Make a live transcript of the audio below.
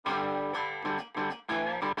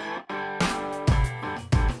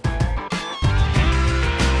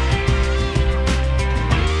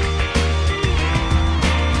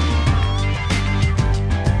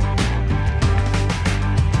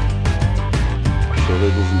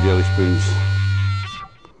Ladles and jelly spoons.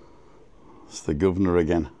 It's the governor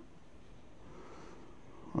again.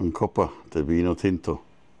 Un coppa de vino tinto.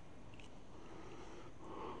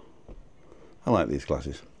 I like these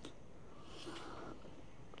glasses.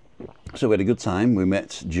 So we had a good time. We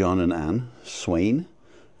met John and Anne Swain,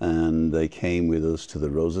 and they came with us to the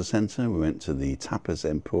Rosa Centre. We went to the Tapas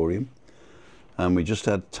Emporium, and we just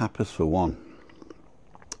had tapas for one,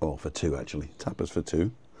 or for two actually, tapas for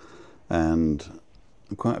two, and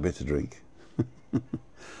quite a bit to drink.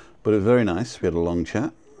 But it was very nice. We had a long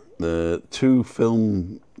chat. The two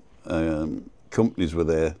film companies were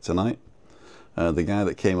there tonight. The guy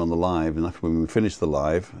that came on the live, and after when we finished the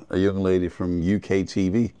live, a young lady from UK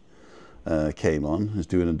TV came on, who's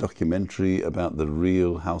doing a documentary about the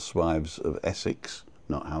real housewives of Essex,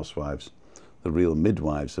 not housewives, the real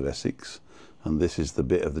midwives of Essex, and this is the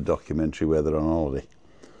bit of the documentary where they're on holiday.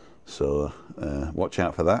 So watch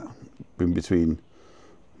out for that. In between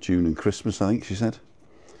June and Christmas, I think she said,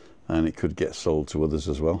 and it could get sold to others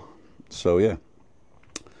as well. So yeah,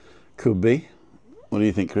 could be. What do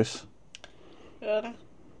you think, Chris?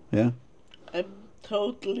 Yeah? I'm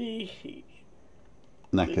totally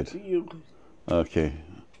knackered. Okay.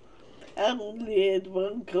 I only had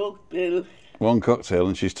one cocktail. One cocktail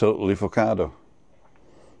and she's totally focado.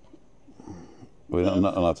 We're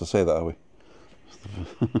not allowed to say that, are we?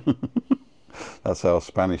 That's our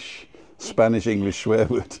Spanish English swear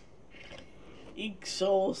word.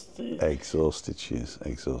 Exhausted. Exhausted, she is.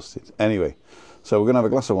 Exhausted. Anyway, so we're going to have a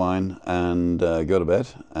glass of wine and go to bed.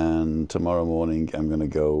 And tomorrow morning I'm going to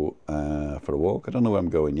go for a walk. I don't know where I'm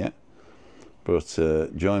going yet. But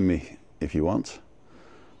join me if you want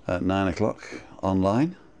at 9 o'clock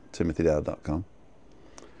online, timothydowd.com.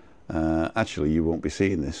 Actually, you won't be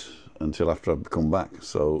seeing this until after I've come back,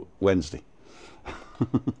 so Wednesday.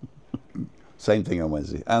 Same thing on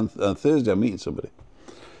Wednesday. And Thursday I'm meeting somebody.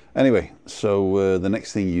 Anyway, so the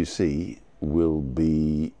next thing you see will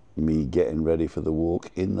be me getting ready for the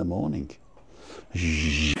walk in the morning.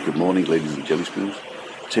 Good morning, ladies and jelly spoons.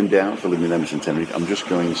 Tim Dowd for LWMST in Tenerife. I'm just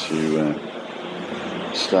going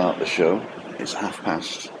to start the show. It's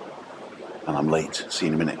past, and I'm late. See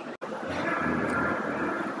you in a minute.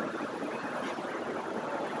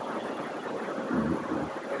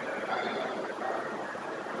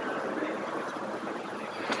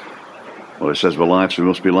 Well, it says we're live, so we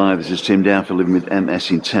must be live. This is Tim Dowd for LWMST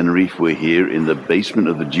in Tenerife. We're here in the basement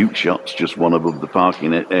of the Duke Shops, just one above the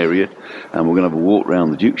parking area, and we're going to have a walk around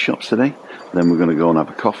the Duke Shops today. Then we're going to go and have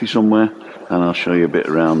a coffee somewhere, and I'll show you a bit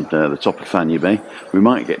around the top of Fania Bay. We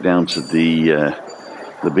might get down to the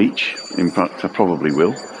beach. In fact, I probably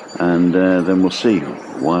will, and then we'll see.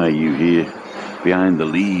 Why are you here behind the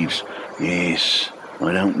leaves? Yes,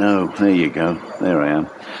 I don't know. There you go. There I am.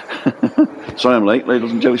 Sorry I'm late,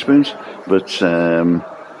 ladles and jelly spoons, but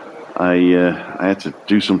I had to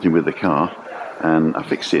do something with the car, and I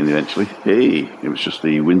fixed it eventually. Hey, it was just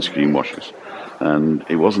the windscreen washers, and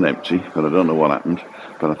it wasn't empty, but I don't know what happened,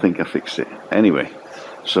 but I think I fixed it. Anyway,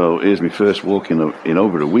 so here's my first walk in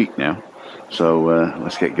over a week now, so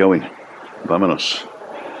let's get going. Vámonos.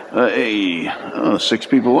 Hey, 6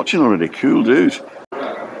 people watching already. Cool, dude.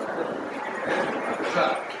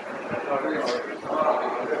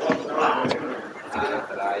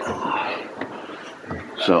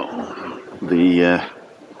 So, the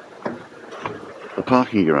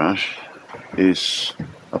parking garage is,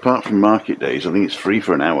 apart from market days, I think it's free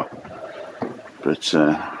for an hour. But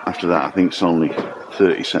after that, I think it's only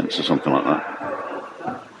 30 cents or something like that,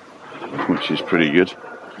 which is pretty good.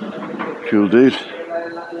 Cool, dude.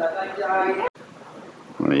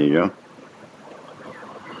 There you go.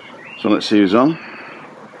 So let's see who's on.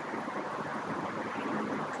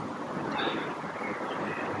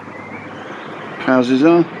 Paz is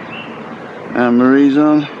on, Anne Marie's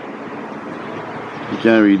on,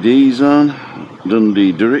 Gary D's on,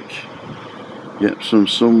 Dundee Durrick. Yep, some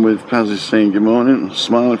sun with Paz is saying good morning,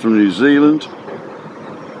 smiling from New Zealand.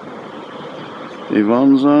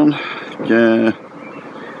 Yvonne's on,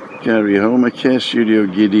 Gary Homer, Care Studio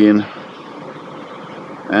Gideon,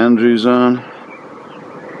 Andrew's on,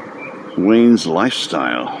 Wayne's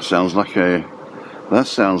Lifestyle. That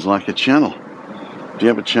sounds like a channel. Do you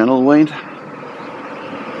have a channel, Wayne?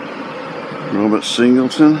 Robert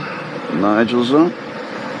Singleton, Nigel's on.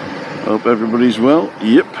 Hope everybody's well.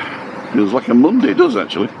 Yep, feels like a Monday, it does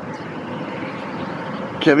actually.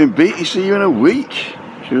 Kevin Beatty, see you in a week.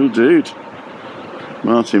 Cool dude.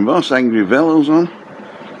 Martin Voss, Angry Velo's on.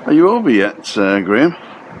 Are you over yet, Graham?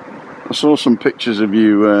 I saw some pictures of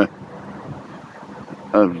you,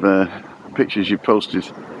 pictures you posted,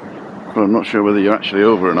 but I'm not sure whether you're actually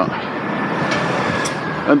over or not.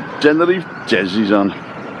 And Tenerife Jezzy's on.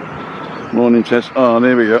 Morning Tess. Oh,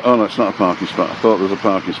 there we go. Oh no, it's not a parking spot. I thought there was a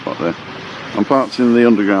parking spot there. I'm parked in the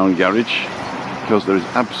underground garage because there is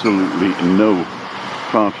absolutely no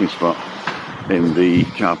parking spot in the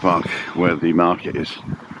car park where the market is.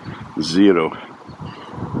 Zero.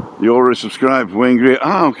 You already subscribed, Wayne Gray.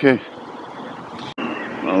 Ah, okay.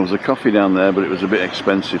 Well, there was a coffee down there, but it was a bit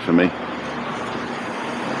expensive for me.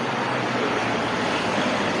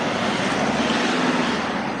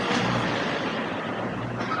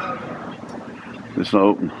 It's not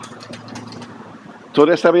open.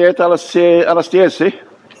 ¿Todo está abierto a las 10, sí?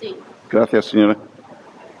 Sí. Gracias, señora.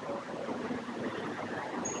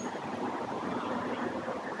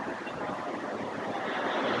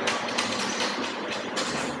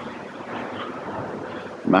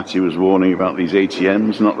 Matty was warning about these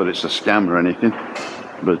ATMs, not that it's a scam or anything,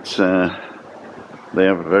 but they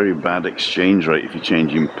have a very bad exchange rate if you're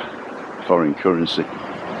changing foreign currency.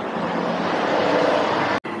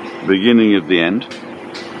 Beginning of the end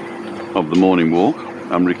of the morning walk.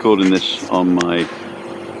 I'm recording this on my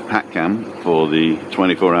hat cam for the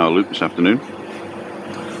 24-hour loop this afternoon.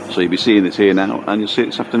 So you'll be seeing this here now, and you'll see it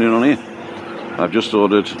this afternoon on here. I've just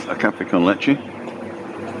ordered a cafe con leche,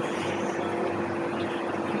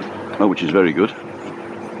 which is very good.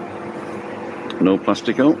 No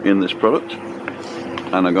plastico in this product.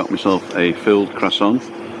 And I got myself a filled croissant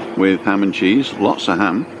with ham and cheese, lots of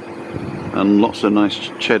ham, and lots of nice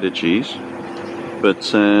cheddar cheese, but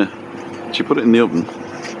she put it in the oven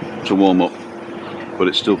to warm up, but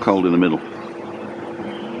it's still cold in the middle.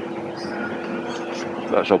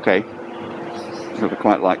 That's okay, because I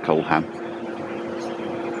quite like cold ham.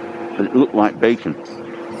 But it looked like bacon,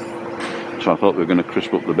 so I thought we were going to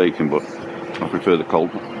crisp up the bacon, but I prefer the cold,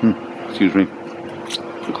 excuse me,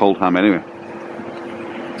 the cold ham anyway.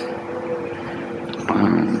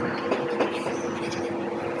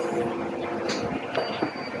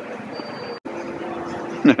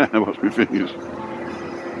 Watch my fingers.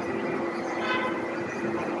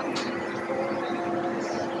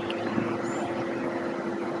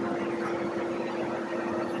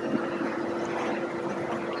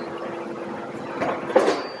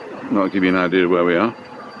 That'll give you an idea of where we are.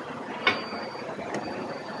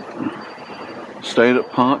 Stayed at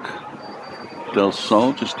Park del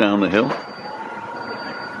Sol, just down the hill.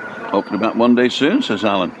 Open about one day soon, says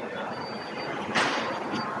Alan.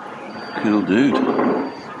 Cool dude.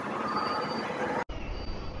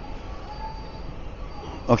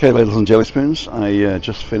 Okay, ladies and jelly spoons, I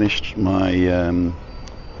just finished my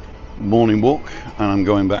morning walk and I'm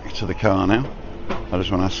going back to the car now. I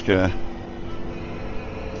just want to ask,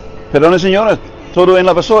 perdone señora, ¿todo en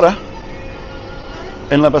la basura?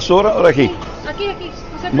 ¿En la basura o aquí? Aquí.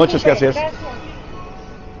 Muchas gracias.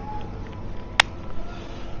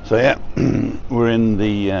 So yeah, we're in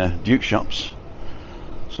the Duke shops.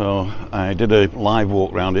 So I did a live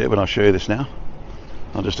walk around here, but I'll show you this now.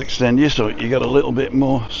 I'll just extend you so you got a little bit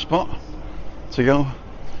more spot to go.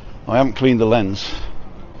 I haven't cleaned the lens,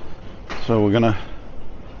 so we're gonna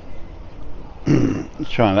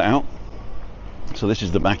try that out. So this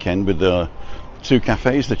is the back end with the two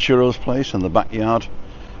cafes, the churros place and the backyard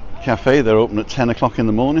cafe. They're open at 10 o'clock in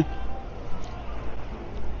the morning.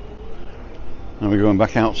 And we're going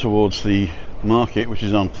back out towards the market, which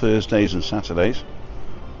is on Thursdays and Saturdays.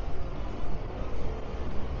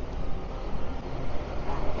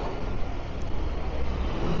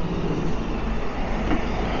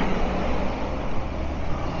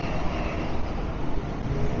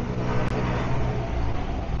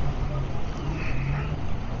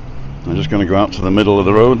 I'm just going to go out to the middle of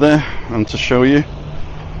the road there and to show you.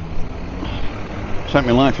 Set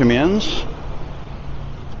my life in my hands.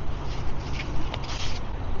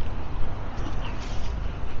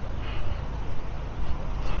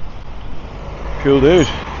 Cool dude.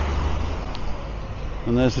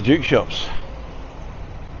 And there's the Duke shops.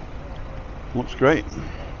 Looks great.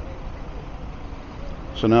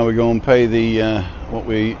 So now we go and pay the what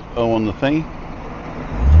we owe on the thing,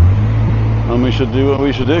 and we should do what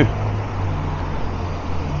we should do.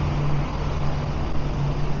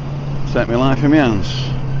 Set my life in my hands.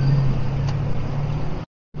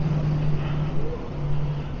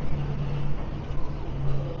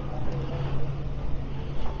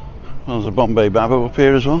 Well, there's a Bombay Babo up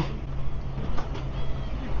here as well.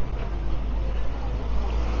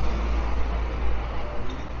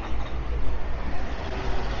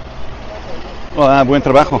 Hola, buen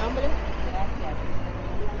trabajo.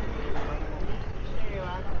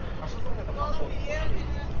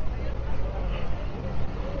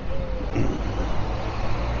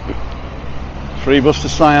 Free bus to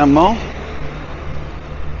Siam Mall.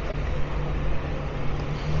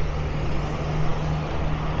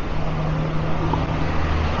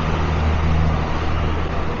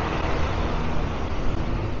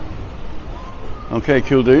 Okay,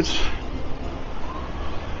 cool dudes.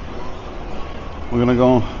 We're gonna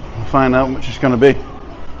go and find out how much it's gonna be.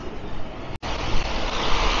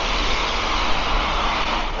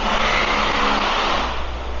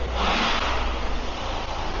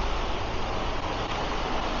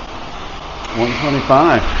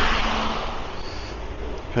 $125.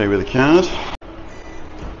 Pay with a card.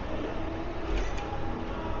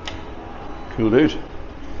 Cool dude.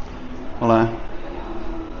 Hello.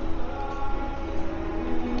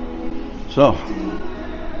 So,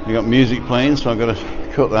 we got music playing, so I've got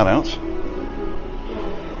to cut that out.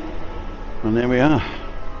 And there we are,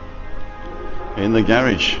 in the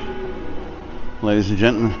garage. Ladies and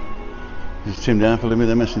gentlemen, this is Tim down for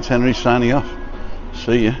WEBBY in Tenerife signing off.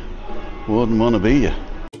 See ya. Wouldn't want to be ya.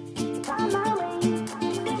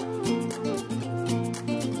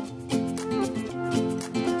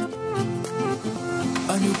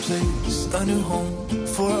 A new place, a new home,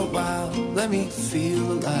 for a while, let me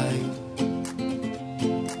feel alive.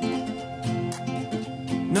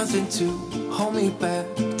 Nothing to hold me back,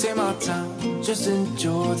 take my time, just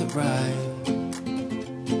enjoy the ride.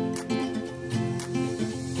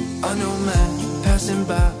 A new man passing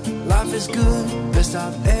by, life is good, best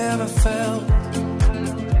I've ever felt.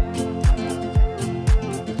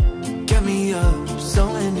 Get me up,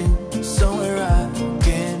 somewhere new, somewhere I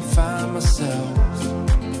can find myself.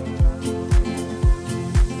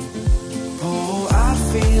 Oh, I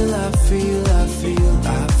feel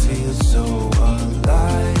so alive.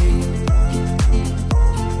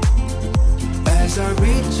 As I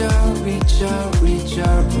reach out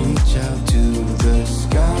to the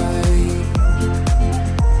sky.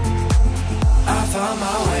 I found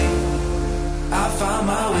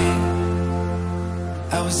my way.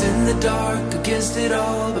 I was in the dark against it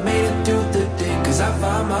all, but made it through the day. Cause I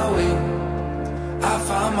found my way.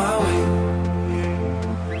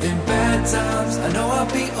 In bad times, I know I'll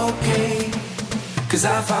be okay. Cause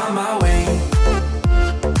I found my way.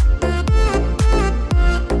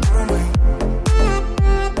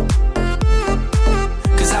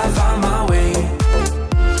 Cause I found my way.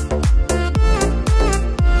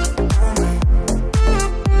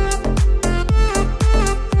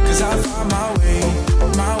 Cause I found my way.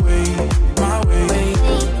 My way. My way.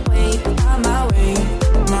 My way.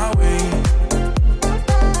 My way.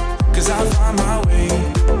 Cause I found my way.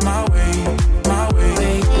 My way. My way.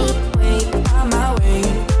 My way.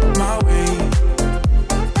 My way.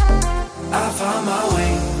 I found my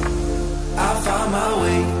way. I found my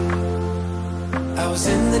way. I was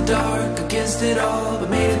in the dark against it all, but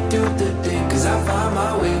made it through the day. Cause I found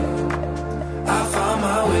my way. I found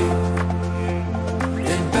my way.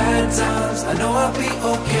 In bad times, I know I'll be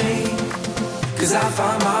okay. Cause I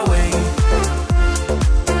found my way.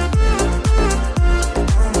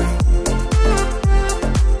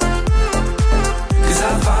 Cause I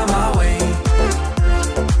found my way.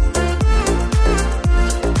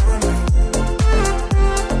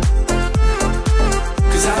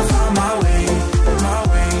 Cause I found my way. My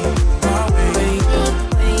way. My way.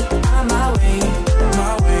 My way.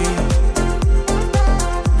 My way.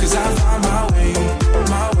 Cause I found my way.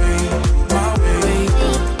 My way. My way.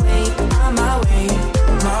 My way.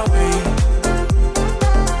 My way.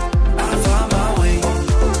 I found my way.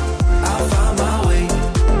 I found my way.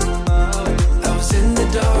 I was in the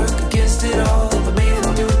dark against it all, but made it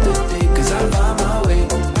through the day. Cause I found my way.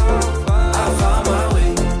 I found my way.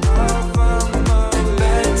 In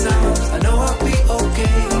bad times, I know I'll be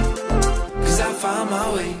okay. Cause I found my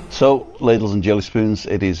way. So, ladles and jelly spoons,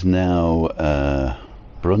 it is now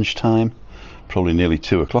brunch time. Probably nearly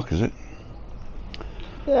 2 o'clock, is it?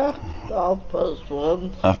 Yeah,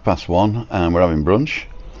 1:30. 1:30, and we're having brunch.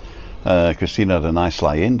 Christina had a nice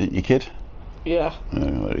lie in, didn't you, kid? Yeah.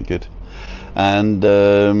 Very good. And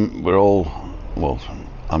we're all, well,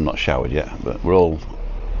 I'm not showered yet, but we're all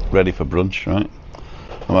ready for brunch, right?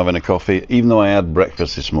 I'm having a coffee. Even though I had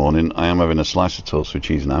breakfast this morning, I am having a slice of toast with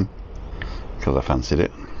cheese and ham because I fancied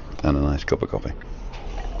it, and a nice cup of coffee.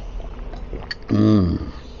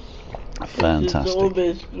 Fantastic. It's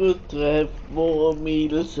always good to have more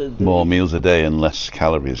meals a day. More meals a day and less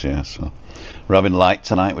calories, yeah. So we're having light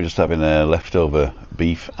tonight. We're just having a leftover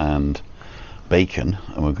beef and bacon,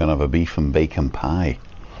 and we're going to have a beef and bacon pie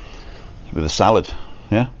with a salad,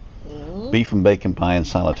 yeah. Beef and bacon pie and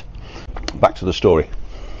salad. Back to the story.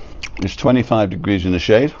 It's 25 degrees in the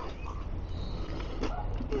shade,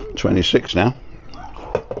 26 now,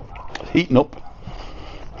 heating up.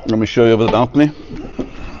 Let me show you over the balcony.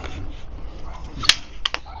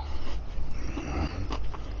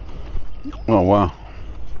 Oh wow,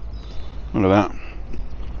 look at that.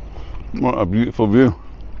 What a beautiful view.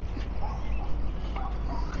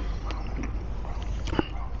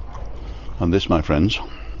 And this, my friends,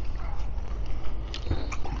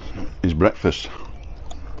 is breakfast.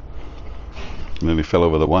 Nearly fell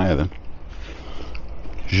over the wire then.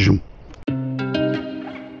 Zoom.